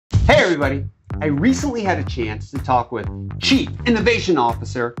Hey everybody! I recently had a chance to talk with Chief Innovation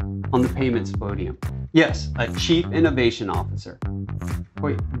Officer on the Payments Podium. Yes, a Chief Innovation Officer.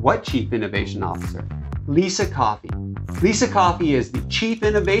 Wait, what Chief Innovation Officer? Lisa Coffey. Lisa Coffey is the Chief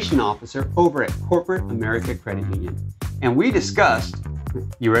Innovation Officer over at Corporate America Credit Union. And we discussed,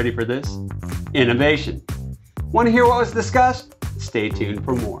 you ready for this? Innovation. Want to hear what was discussed? Stay tuned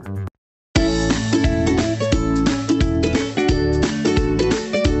for more.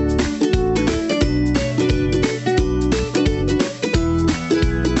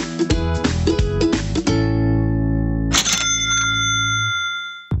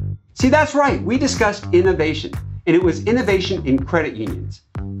 See, that's right, we discussed innovation, and it was innovation in credit unions.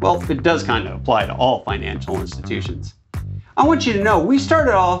 Well, it does kind of apply to all financial institutions. I want you to know, we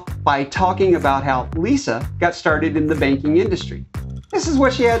started off by talking about how Lisa got started in the banking industry. This is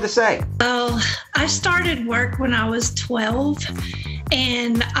what she had to say. Well, I started work when I was 12,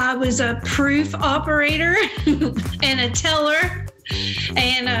 and I was a proof operator and a teller.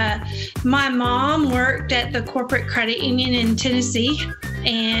 And my mom worked at the corporate credit union in Tennessee,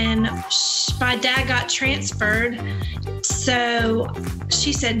 and my dad got transferred. So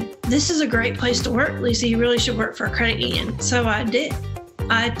she said, "This is a great place to work, Lisa. You really should work for a credit union." So I did.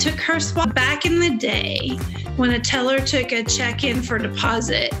 I took her spot. Back in the day, when a teller took a check in for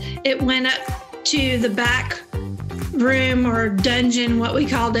deposit, it went up to the back room or dungeon, what we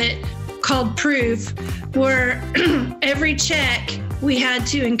called it, called proof, where every check we had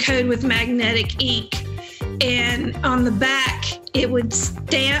to encode with magnetic ink. And on the back, it would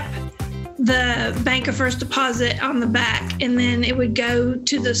stamp the Bank of First Deposit on the back, and then it would go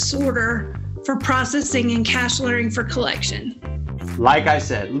to the sorter for processing and cash lettering for collection. Like I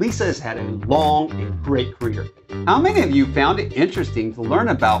said, Lisa has had a long and great career. How many of you found it interesting to learn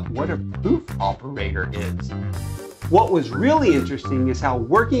about what a proof operator is? What was really interesting is how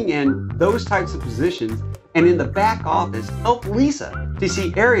working in those types of positions and in the back office helped Lisa to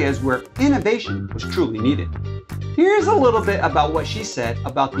see areas where innovation was truly needed. Here's a little bit about what she said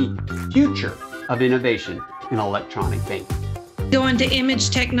about the future of innovation in electronic banking. Going to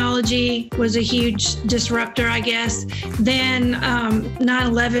image technology was a huge disruptor, I guess. Then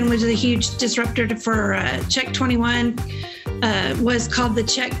 9/11 was a huge disruptor for Check 21, was called the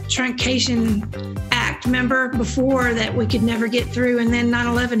Check Truncation Act. Remember before that we could never get through, and then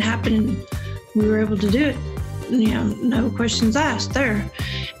 9/11 happened and we were able to do it. You know, no questions asked there.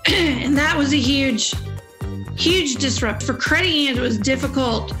 And that was a huge disrupt. For credit unions, it was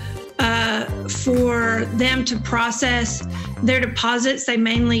difficult for them to process their deposits. They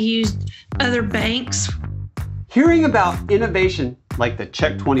mainly used other banks. Hearing about innovation like the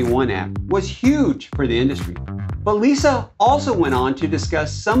Check 21 Act was huge for the industry. But Lisa also went on to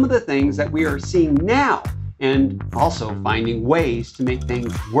discuss some of the things that we are seeing now and also finding ways to make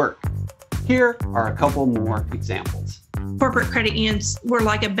things work. Here are a couple more examples. Corporate credit unions were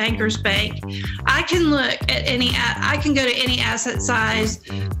like a banker's bank. I can go to any asset size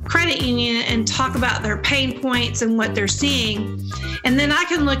credit union and talk about their pain points and what they're seeing. And then I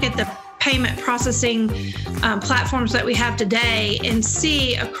can look at the payment processing platforms that we have today and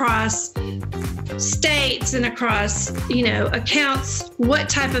see across states and across, accounts, what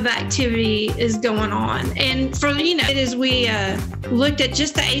type of activity is going on. And as we looked at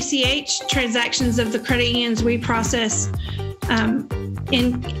just the ACH transactions of the credit unions, we process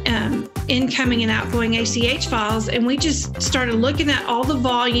incoming and outgoing ACH files, and we just started looking at all the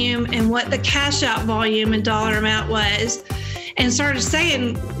volume and what the cash out volume and dollar amount was, and started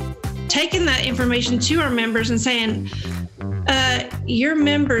taking that information to our members and saying, your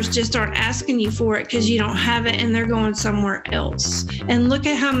members just aren't asking you for it because you don't have it, and they're going somewhere else. And look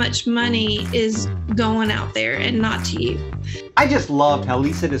at how much money is going out there and not to you. I just loved how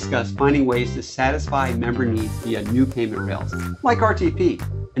Lisa discussed finding ways to satisfy member needs via new payment rails, like RTP.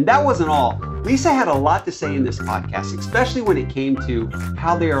 And that wasn't all. Lisa had a lot to say in this podcast, especially when it came to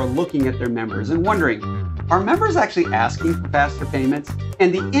how they are looking at their members and wondering, are members actually asking for faster payments?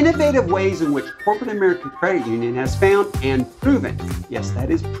 And the innovative ways in which Corporate America Credit Union has found and proven, yes,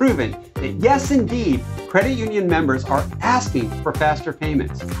 that is proven, that yes, indeed, credit union members are asking for faster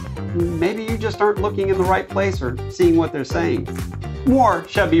payments. Maybe you just aren't looking in the right place or seeing what they're saying. More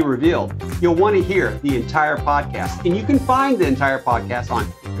shall be revealed. You'll want to hear the entire podcast, and you can find the entire podcast on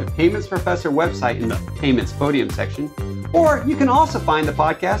the Payments Professor website in the Payments Podium section, or you can also find the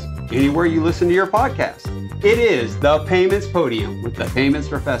podcast anywhere you listen to your podcast. It is the Payments Podium with the Payments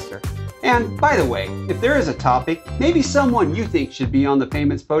Professor. And by the way, if there is a topic, maybe someone you think should be on the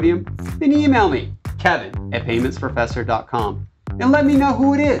Payments Podium, then email me, Kevin@paymentsprofessor.com, and let me know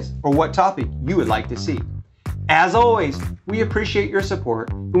who it is or what topic you would like to see. As always, we appreciate your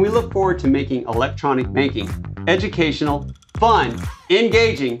support and we look forward to making electronic banking educational, fun,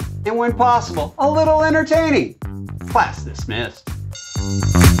 engaging, and when possible, a little entertaining. Class dismissed.